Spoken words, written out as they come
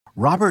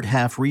Robert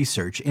Half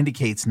research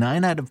indicates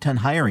 9 out of 10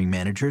 hiring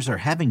managers are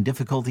having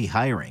difficulty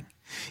hiring.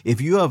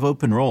 If you have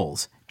open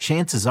roles,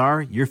 chances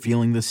are you're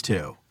feeling this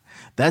too.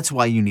 That's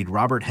why you need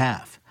Robert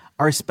Half.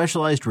 Our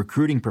specialized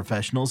recruiting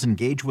professionals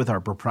engage with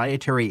our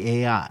proprietary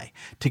AI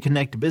to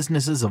connect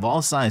businesses of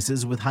all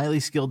sizes with highly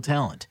skilled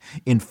talent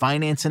in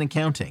finance and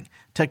accounting,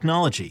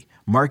 technology,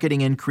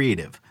 marketing and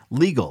creative,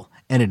 legal,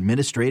 and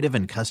administrative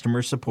and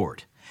customer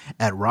support.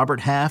 At Robert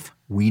Half,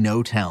 we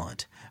know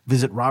talent.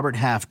 Visit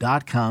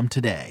roberthalf.com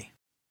today.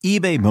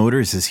 eBay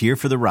Motors is here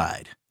for the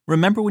ride.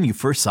 Remember when you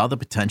first saw the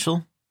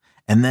potential?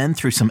 And then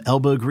through some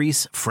elbow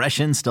grease, fresh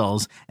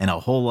installs, and a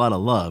whole lot of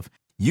love,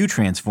 you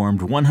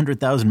transformed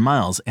 100,000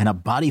 miles and a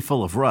body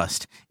full of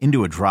rust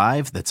into a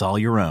drive that's all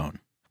your own.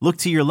 Look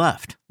to your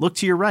left. Look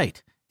to your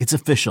right. It's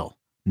official.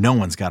 No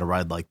one's got a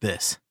ride like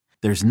this.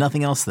 There's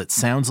nothing else that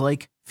sounds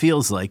like,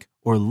 feels like,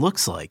 or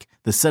looks like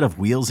the set of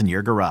wheels in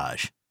your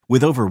garage.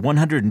 With over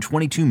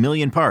 122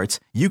 million parts,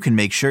 you can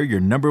make sure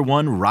your number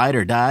one ride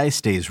or die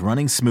stays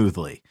running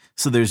smoothly.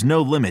 So there's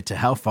no limit to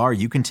how far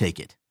you can take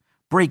it.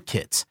 Brake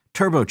kits,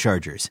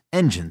 turbochargers,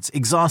 engines,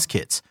 exhaust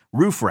kits,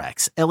 roof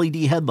racks, LED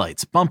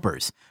headlights,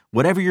 bumpers,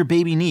 whatever your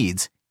baby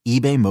needs,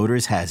 eBay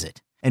Motors has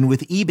it. And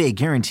with eBay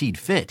Guaranteed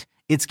Fit,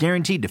 it's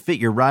guaranteed to fit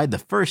your ride the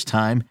first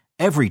time,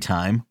 every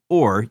time,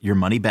 or your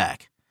money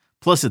back.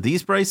 Plus at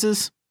these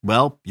prices,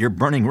 well, you're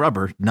burning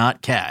rubber,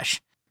 not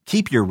cash.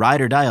 Keep your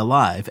ride or die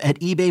alive at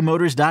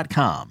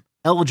ebaymotors.com.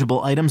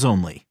 Eligible items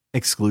only.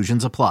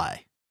 Exclusions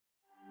apply.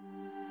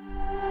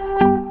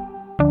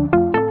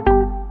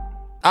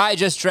 I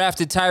just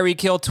drafted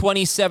Tyreek Hill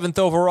 27th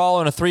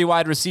overall in a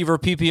 3-wide receiver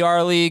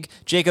PPR league.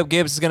 Jacob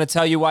Gibbs is going to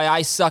tell you why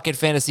I suck at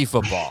fantasy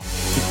football.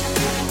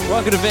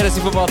 Welcome to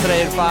Fantasy Football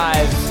Today at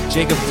 5.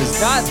 Jacob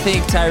does not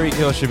think Tyreek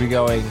Hill should be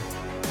going.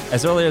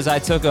 As early as I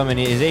took him, and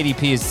his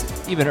ADP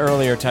is even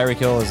earlier, Tyreek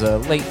Hill is a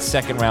late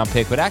second-round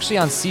pick, but actually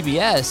on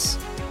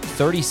CBS,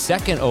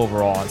 32nd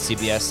overall on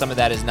CBS. Some of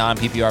that is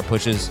non-PPR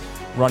pushes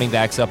running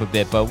backs up a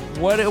bit, but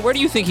where do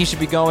you think he should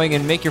be going?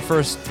 And make your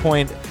first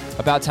point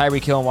about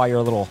Tyreek Hill and why you're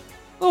a little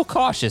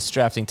cautious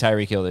drafting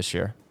Tyreek Hill this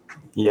year.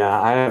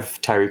 Yeah, I have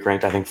Tyreek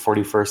ranked, I think,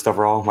 41st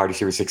overall, wide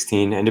receiver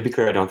 16. And to be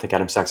clear, I don't think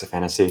Adam sucks at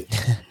fantasy.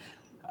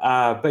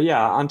 But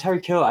yeah, on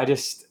Tyreek Hill,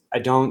 I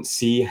don't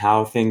see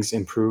how things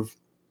improve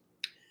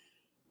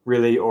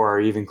really, or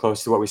even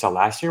close to what we saw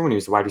last year when he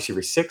was the wide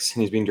receiver 6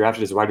 and he's being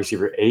drafted as a wide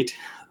receiver 8.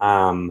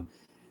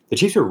 The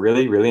Chiefs were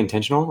really, really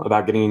intentional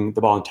about getting the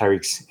ball in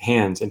Tyreek's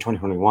hands in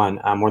 2021,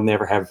 more than they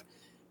ever have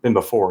been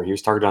before. He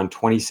was targeted on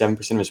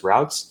 27% of his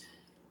routes.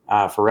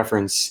 For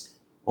reference,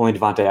 only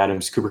Devontae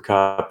Adams, Cooper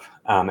Kupp,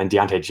 and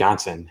Deontay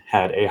Johnson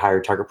had a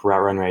higher target per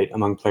route run rate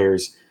among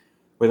players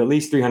with at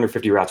least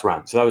 350 routes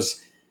run. So that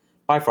was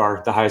by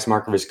far the highest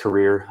mark of his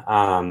career.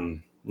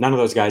 None of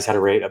those guys had a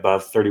rate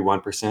above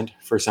 31%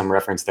 for some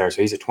reference there.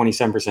 So he's at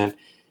 27%.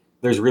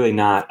 There's really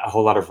not a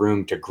whole lot of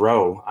room to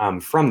grow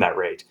from that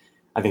rate.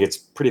 I think it's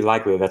pretty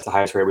likely that's the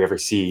highest rate we ever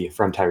see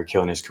from Tyreek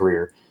Hill in his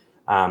career.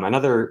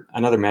 Another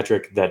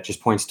metric that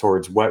just points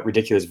towards what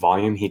ridiculous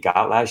volume he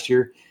got last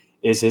year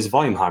is his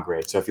volume hog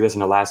rate. So if you listen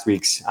to last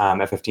week's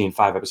F15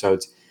 5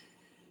 episodes,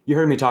 you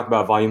heard me talk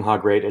about volume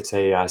hog rate. It's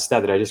a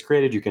stat that I just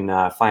created. You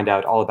can find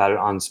out all about it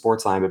on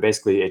Sportsline, but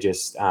basically it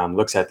just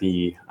looks at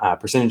the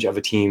percentage of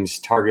a team's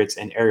targets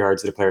and air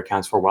yards that a player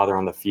accounts for while they're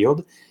on the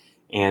field.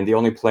 And the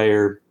only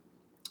player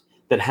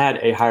that had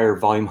a higher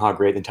volume hog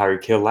rate than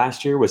Tyreek Hill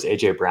last year was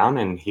A.J. Brown.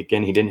 And he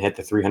didn't hit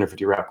the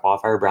 350 rep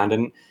qualifier. Brown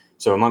didn't.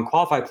 So among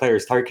qualified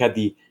players, Tyreek had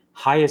the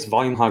highest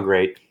volume hog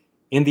rate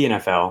in the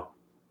NFL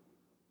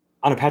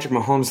on a Patrick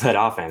Mahomes-led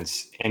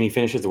offense, and he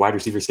finishes the wide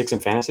receiver 6 in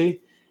fantasy.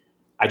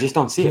 I just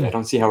don't see it. I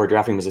don't see how we're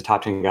drafting him as a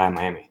top 10 guy in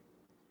Miami.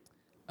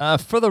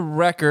 For the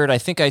record, I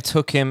think I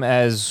took him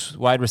as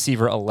wide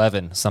receiver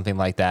 11, something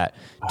like that.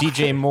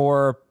 DJ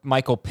Moore,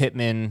 Michael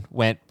Pittman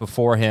went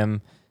before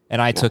him,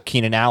 and I took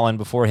Keenan Allen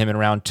before him in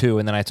round 2,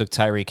 and then I took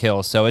Tyreek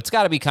Hill. So it's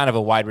got to be kind of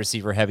a wide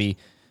receiver heavy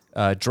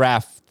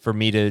draft for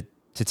me to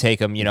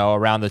take him,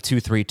 around the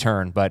 2-3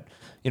 turn. But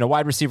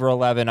wide receiver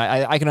 11,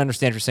 I can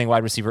understand if you're saying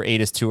wide receiver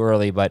 8 is too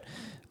early, but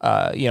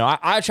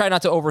I try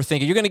not to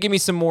overthink it. You're going to give me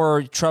some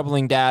more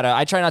troubling data.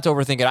 I try not to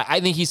overthink it. I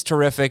think he's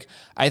terrific.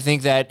 I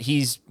think that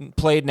he's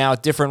played now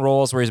different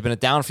roles where he's been a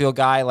downfield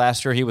guy.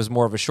 Last year, he was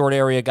more of a short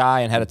area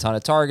guy and had a ton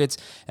of targets.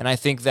 And I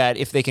think that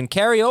if they can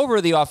carry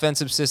over the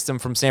offensive system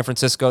from San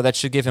Francisco, that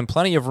should give him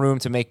plenty of room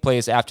to make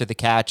plays after the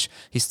catch.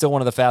 He's still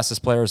one of the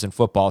fastest players in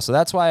football. So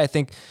that's why I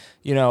think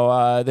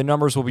the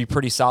numbers will be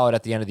pretty solid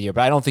at the end of the year,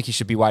 but I don't think he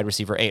should be wide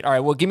receiver 8. All right,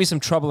 well, give me some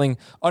troubling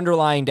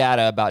underlying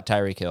data about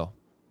Tyreek Hill.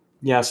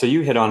 Yeah, so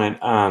you hit on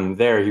it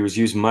there. He was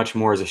used much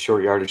more as a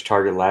short yardage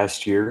target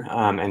last year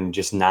and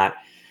just not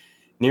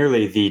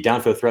nearly the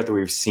downfield threat that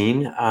we've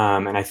seen.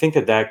 And I think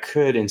that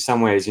could, in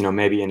some ways,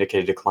 maybe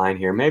indicate a decline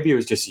here. Maybe it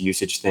was just a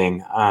usage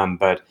thing,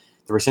 but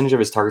the percentage of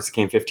his targets that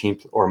came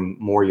 15 or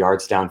more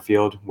yards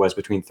downfield was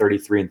between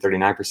 33 and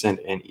 39%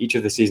 in each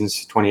of the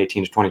seasons,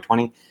 2018 to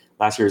 2020.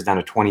 Last year was down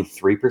to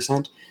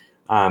 23%.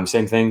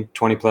 Same thing,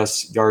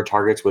 20-plus yard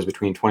targets was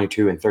between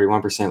 22 and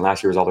 31%.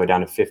 Last year was all the way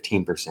down to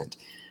 15%.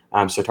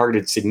 So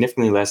targeted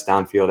significantly less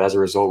downfield. As a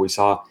result, we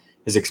saw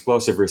his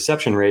explosive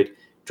reception rate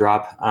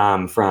drop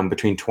from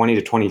between 20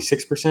 to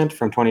 26%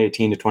 from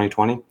 2018 to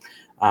 2020,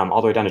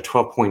 all the way down to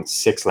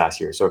 12.6 last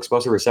year. So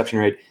explosive reception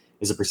rate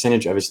is a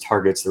percentage of his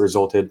targets that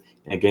resulted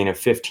in a gain of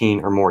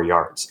 15 or more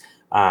yards.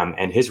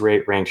 And his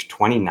rate ranked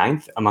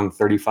 29th among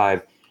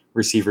 35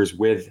 receivers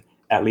with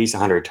at least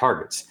 100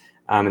 targets.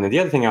 And then the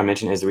other thing I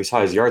mentioned is that we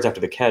saw his yards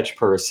after the catch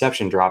per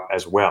reception drop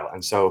as well.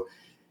 And so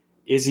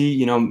is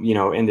he,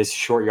 in this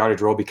short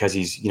yardage role because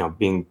he's,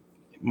 being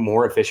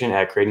more efficient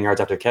at creating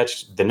yards after the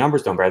catch? The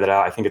numbers don't bear that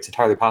out. I think it's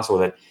entirely possible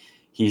that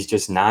he's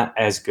just not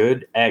as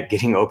good at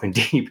getting open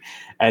deep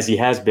as he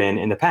has been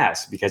in the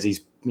past because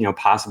he's,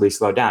 possibly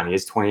slowed down. He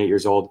is 28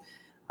 years old.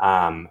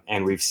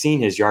 And we've seen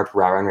his yard per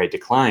route run rate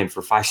decline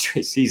for 5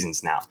 straight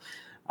seasons now.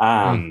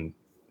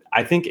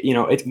 I think,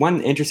 it's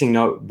one interesting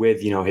note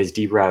with, his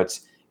deep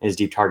routes and his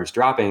deep targets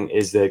dropping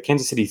is that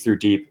Kansas City threw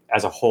deep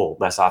as a whole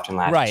less often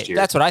last year.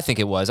 That's what I think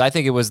it was. I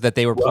think it was that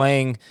they were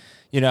playing,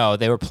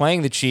 they were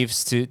playing the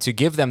Chiefs to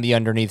give them the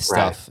underneath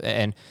stuff.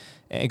 And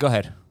go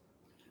ahead.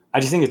 I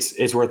just think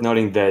it's worth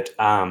noting that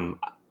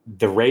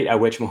the rate at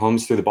which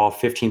Mahomes threw the ball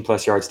 15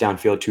 plus yards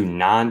downfield to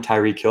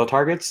non-Tyreek Hill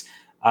targets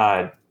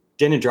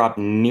didn't drop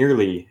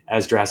nearly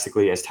as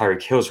drastically as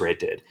Tyreek Hill's rate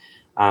did.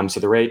 So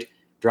the rate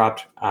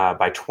dropped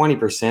by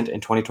 20% in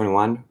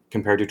 2021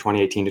 compared to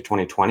 2018 to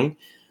 2020.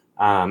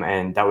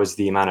 And that was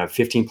the amount of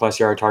 15 plus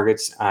yard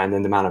targets. And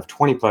then the amount of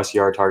 20 plus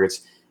yard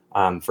targets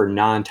for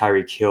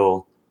non-Tyreek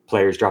Hill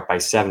players dropped by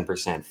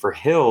 7%. For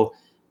Hill,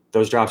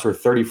 those drops were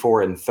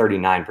 34 and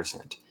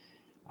 39%.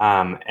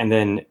 And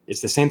then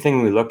it's the same thing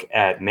when we look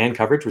at man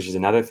coverage, which is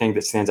another thing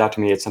that stands out to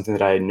me. It's something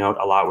that I note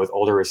a lot with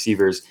older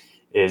receivers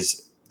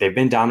is they've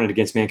been dominant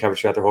against man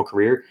coverage throughout their whole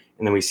career.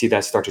 And then we see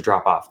that start to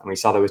drop off. And we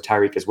saw that with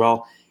Tyreek as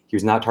well. He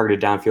was not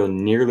targeted downfield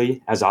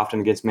nearly as often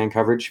against man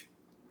coverage.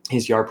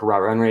 His yard per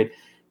route run rate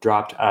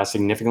dropped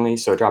significantly.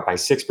 So it dropped by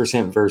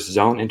 6% versus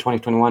zone in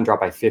 2021,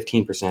 dropped by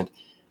 15%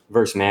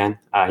 versus man.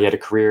 He had a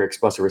career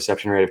explosive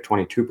reception rate of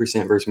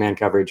 22% versus man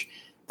coverage.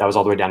 That was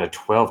all the way down to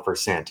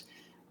 12%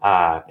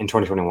 in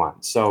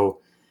 2021. So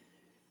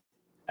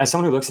as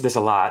someone who looks at this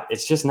a lot,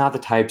 it's just not the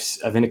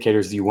types of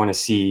indicators that you want to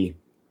see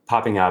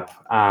popping up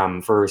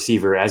for a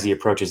receiver as he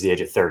approaches the age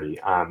of 30.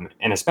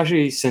 And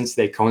especially since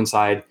they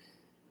coincide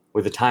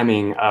with the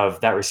timing of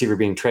that receiver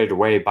being traded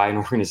away by an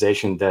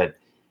organization that,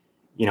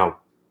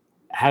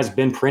 has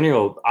been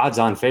perennial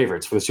odds-on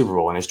favorites for the Super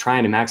Bowl and is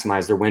trying to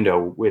maximize their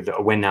window with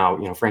a win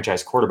now,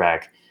 franchise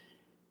quarterback.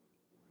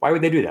 Why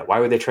would they do that?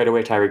 Why would they trade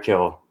away Tyreek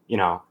Hill?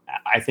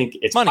 I think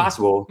it's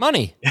possible.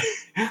 Money.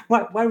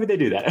 Why would they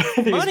do that?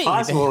 I think it's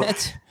possible.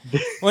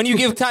 when you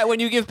give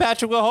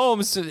Patrick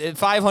Mahomes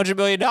 $500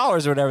 million or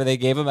whatever they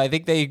gave him, I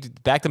think they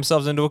backed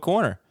themselves into a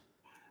corner.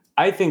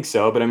 I think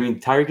so, but I mean,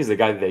 Tyreek is the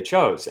guy that they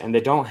chose, and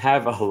they don't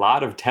have a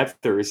lot of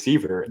depth at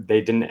receiver. They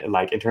didn't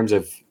in terms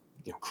of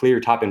clear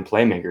top end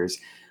playmakers.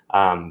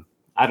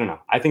 I don't know.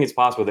 I think it's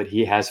possible that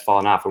he has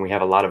fallen off, and we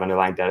have a lot of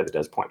underlying data that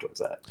does point towards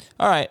that.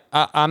 All right.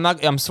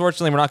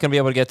 Unfortunately, we're not going to be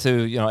able to get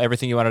to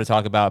everything you wanted to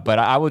talk about, but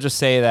I will just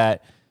say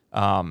that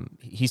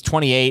he's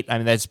 28. I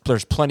mean,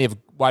 there's plenty of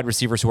wide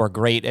receivers who are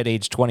great at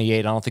age 28.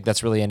 I don't think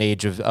that's really an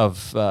age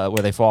of where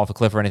they fall off a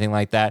cliff or anything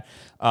like that.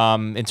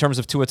 In terms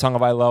of Tua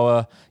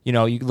Tagovailoa,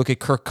 you look at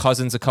Kirk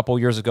Cousins a couple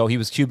years ago. He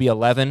was QB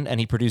 11, and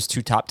he produced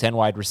 2 top 10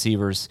 wide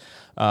receivers.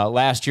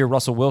 Last year,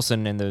 Russell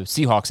Wilson and the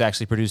Seahawks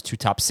actually produced 2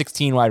 top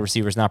 16 wide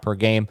receivers, not per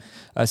game.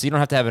 So you don't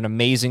have to have an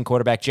amazing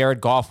quarterback.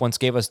 Jared Goff once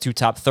gave us 2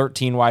 top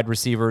 13 wide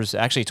receivers.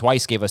 Actually,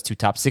 twice gave us 2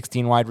 top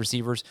 16 wide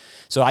receivers.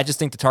 So I just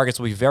think the targets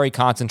will be very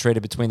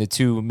concentrated between the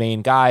 2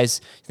 main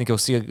guys. I think you'll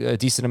see a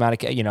decent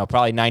amount of,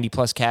 probably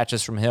 90-plus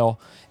catches from Hill,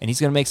 and he's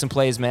going to make some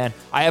plays, man.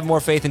 I have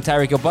more faith in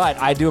Tyreek Hill, but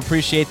I do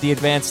appreciate the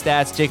advanced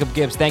stats. Jacob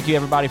Gibbs, thank you,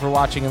 everybody, for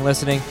watching and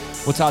listening.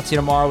 We'll talk to you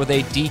tomorrow with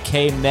a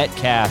DK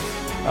Metcalf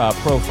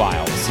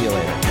profile. See you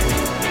later.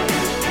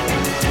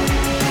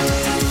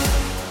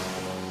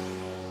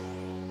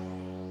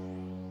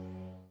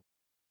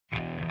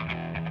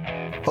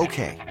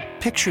 Okay,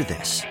 picture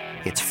this.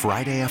 It's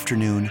Friday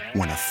afternoon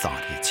when a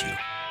thought hits you.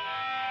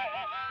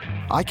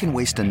 I can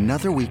waste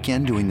another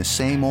weekend doing the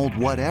same old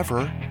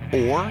whatever,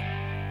 or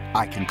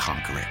I can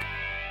conquer it.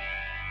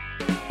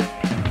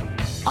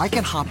 I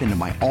can hop into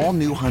my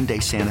all-new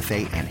Hyundai Santa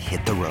Fe and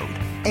hit the road.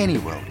 Any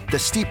road. The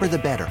steeper, the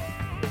better.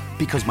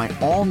 Because my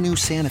all-new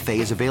Santa Fe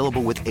is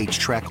available with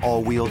H-Track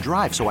all-wheel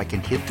drive, so I can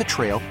hit the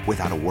trail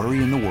without a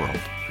worry in the world.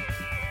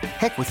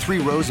 Heck, with 3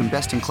 rows and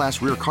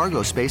best-in-class rear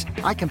cargo space,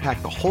 I can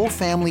pack the whole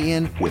family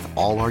in with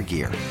all our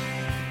gear.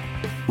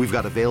 We've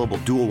got available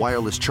dual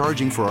wireless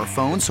charging for our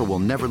phones, so we'll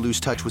never lose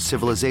touch with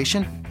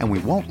civilization, and we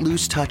won't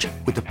lose touch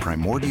with the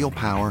primordial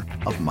power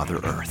of Mother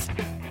Earth.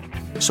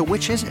 So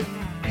which is it?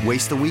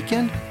 Waste the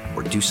weekend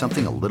or do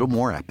something a little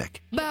more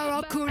epic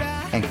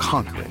and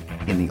conquer it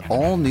in the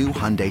all-new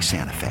Hyundai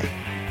Santa Fe?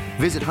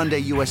 Visit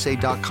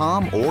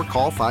HyundaiUSA.com or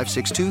call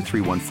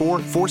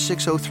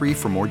 562-314-4603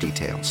 for more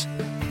details.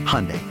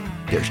 Hyundai,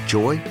 there's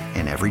joy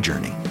in every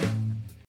journey.